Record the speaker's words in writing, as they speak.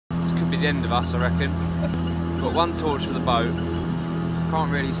the end of us, I reckon. Got one torch for the boat.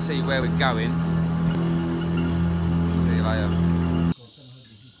 Can't really see where we're going. See you later.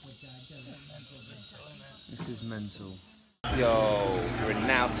 This is mental. Yo, we're in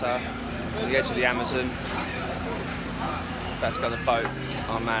Nauta, on the edge of the Amazon. About to go on the boat.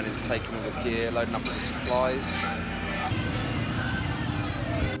 Our man is taking all the gear, loading up all the supplies.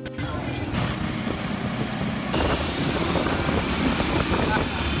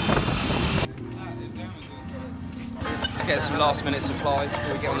 Let's get some last minute supplies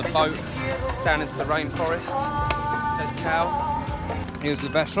before we get on the boat. Down into the rainforest. There's Cal. Here's the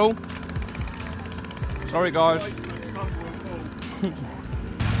vessel. Sorry guys.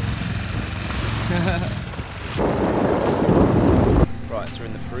 Right, so we're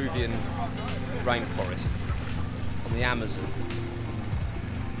in the Peruvian rainforest on the Amazon.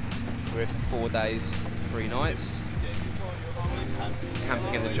 We're here for 4 days, 3 nights.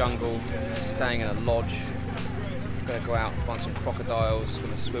 Camping in the jungle, staying in a lodge. We're going to go out and find some crocodiles,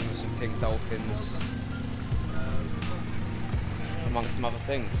 going to swim with some pink dolphins, amongst some other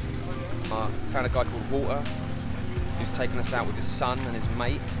things. Found a guy called Walter, who's taken us out with his son and his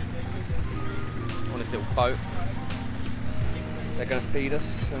mate on his little boat. They're going to feed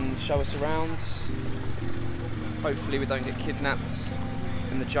us and show us around. Hopefully we don't get kidnapped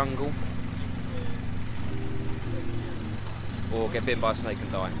in the jungle or get bitten by a snake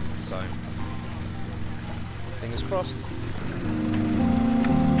and die. So, fingers crossed.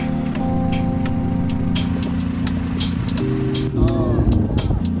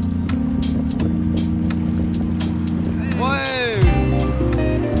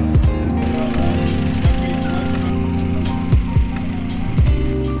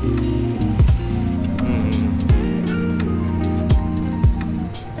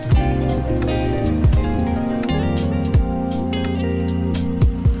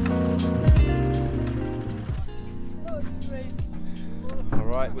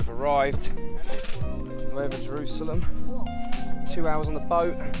 Alright, we've arrived over Jerusalem. 2 hours on the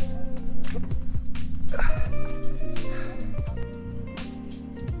boat.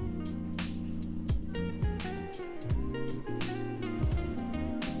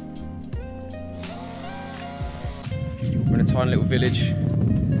 We're in a tiny little village.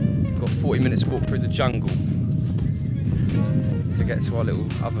 Got 40 minutes walk through the jungle to get to our little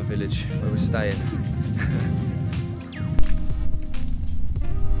other village where we're staying.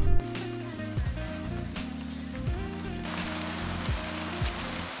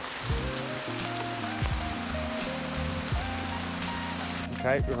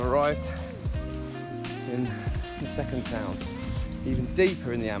 Okay, we've arrived in the second town, even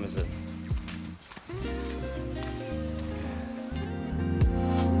deeper in the Amazon.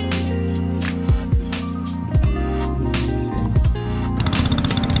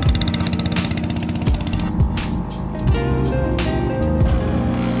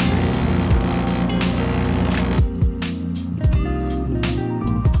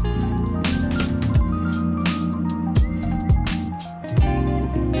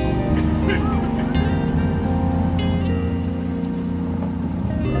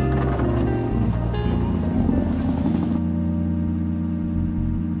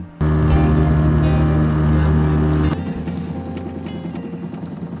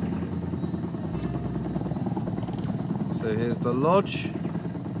 So here's the lodge.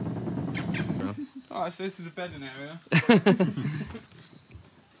 Alright, so this is the bedding area.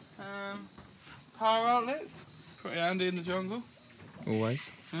 Power outlets, pretty handy in the jungle.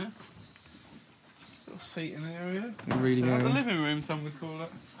 Always. Yeah. Little seating area. Reading The area. living room, some would call it.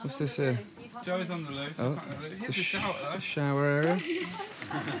 What's this here? Joe's on the loose. Oh, Here's it's the shower though. shower area.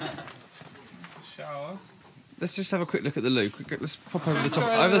 Shower. Let's just have a quick look at the loo. Let's pop over the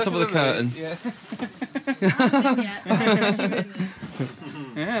top of the curtain. Yeah.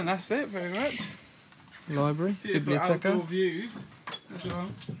 Yeah, and that's it pretty much. Library, Beautiful outdoor biblioteca. views as well.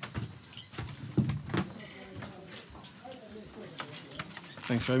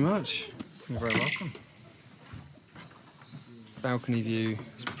 Thanks very much. You're very welcome. Balcony view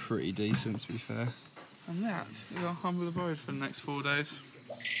is pretty decent, to be fair. And that is our humble abode for the next 4 days.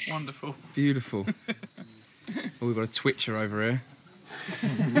 Wonderful. Beautiful. Oh, we've got a twitcher over here.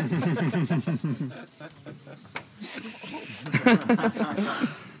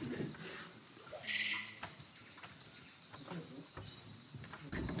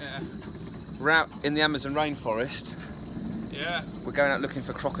 Yeah. We're out in the Amazon rainforest. Yeah. We're going out looking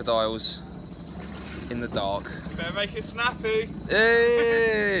for crocodiles in the dark. You better make it snappy.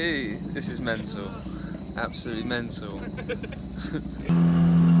 Hey! This is mental. Absolutely mental.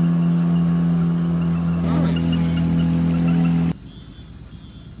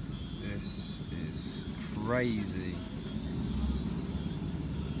 crazy.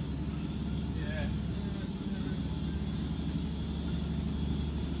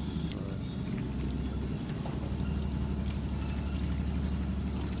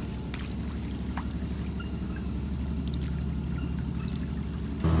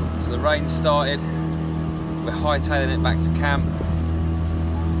 So the rain started. We're hightailing it back to camp.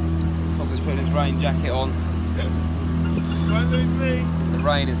 Foz is putting his rain jacket on. Won't lose me. The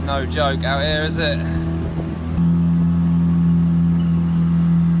rain is no joke out here, is it?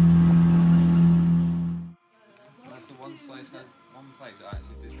 That's the one place I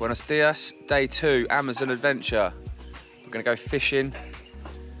actually did. Buenos dias, day 2, Amazon adventure. We're gonna go fishing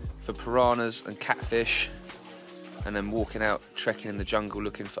for piranhas and catfish, and then walking out, trekking in the jungle,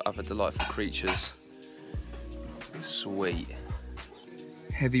 looking for other delightful creatures. Sweet.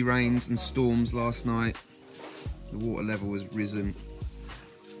 Heavy rains and storms last night. The water level has risen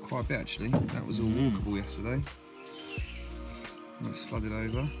quite a bit actually. That was all walkable yesterday. That's flooded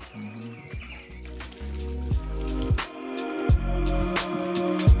over.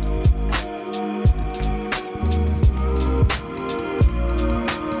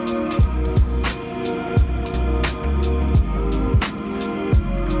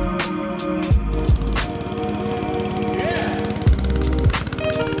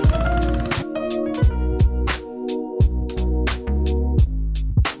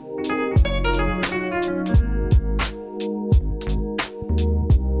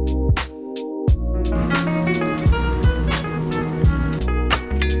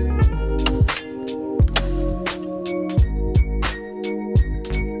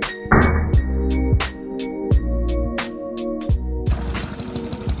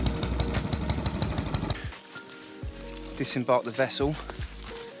 Disembarked the vessel.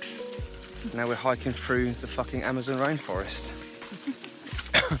 Now we're hiking through the fucking Amazon rainforest.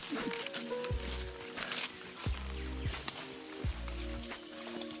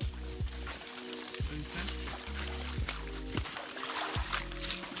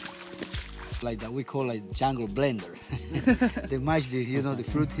 Like that, we call like jungle blender. They mash the, you know, the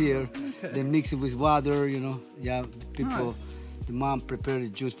fruit here, they mix it with water, you know. Yeah, people, Nice. the mom prepare the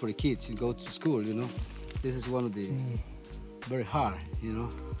juice for the kids to go to school, you know. This is one of the very hard, you know.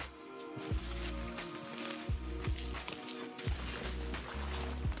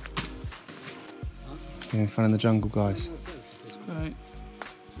 Having fun in the jungle, guys. It's great.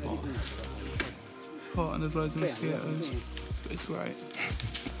 Hot and there's loads of mosquitoes, but it's great.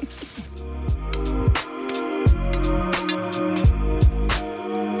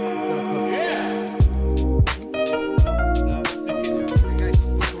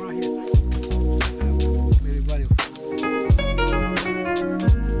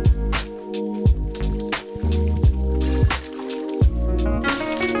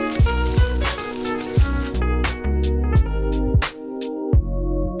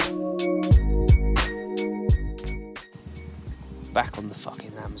 Back on the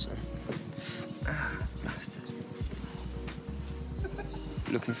fucking Amazon. Ah, bastard.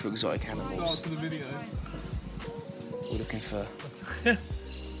 Looking for exotic animals. Start for the video. We're looking for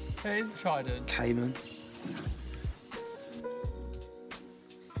Here's trident. caiman.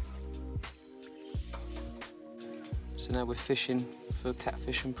 So now we're fishing for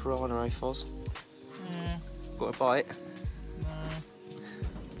catfish and piranha, eh, Foz? Yeah. Got a bite?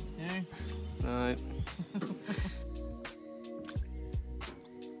 No. You? No.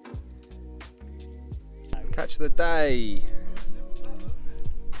 Catch of the day.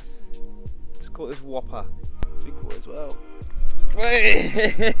 Let's caught this whopper. Big boy as well.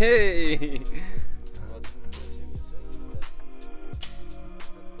 Hey!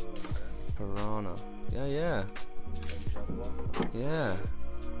 Piranha. Yeah, yeah. Yeah.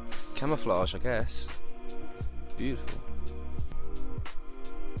 Camouflage, I guess. Beautiful.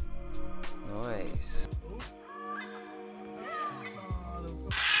 Nice.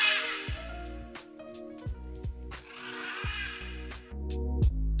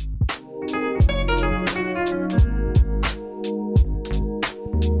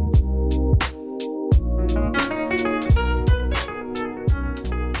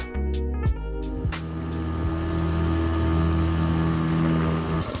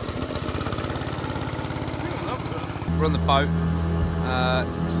 We're on the boat.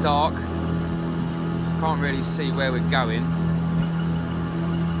 It's dark. Can't really see where we're going.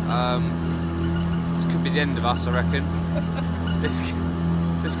 This could be the end of us, I reckon.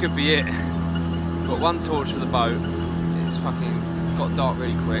 This could be it. Got one torch for the boat. It's fucking got dark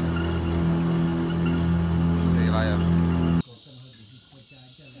really quick. See you later.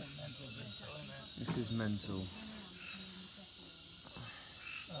 This is mental.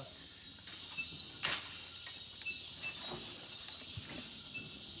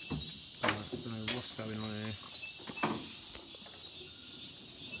 What's going on here?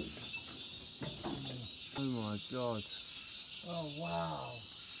 Oh my god. Oh wow.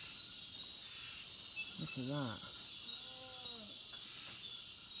 Look at that.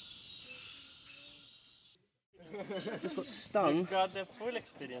 Just got stung Got the full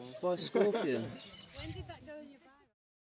experience. by a scorpion. When did that go in your bag?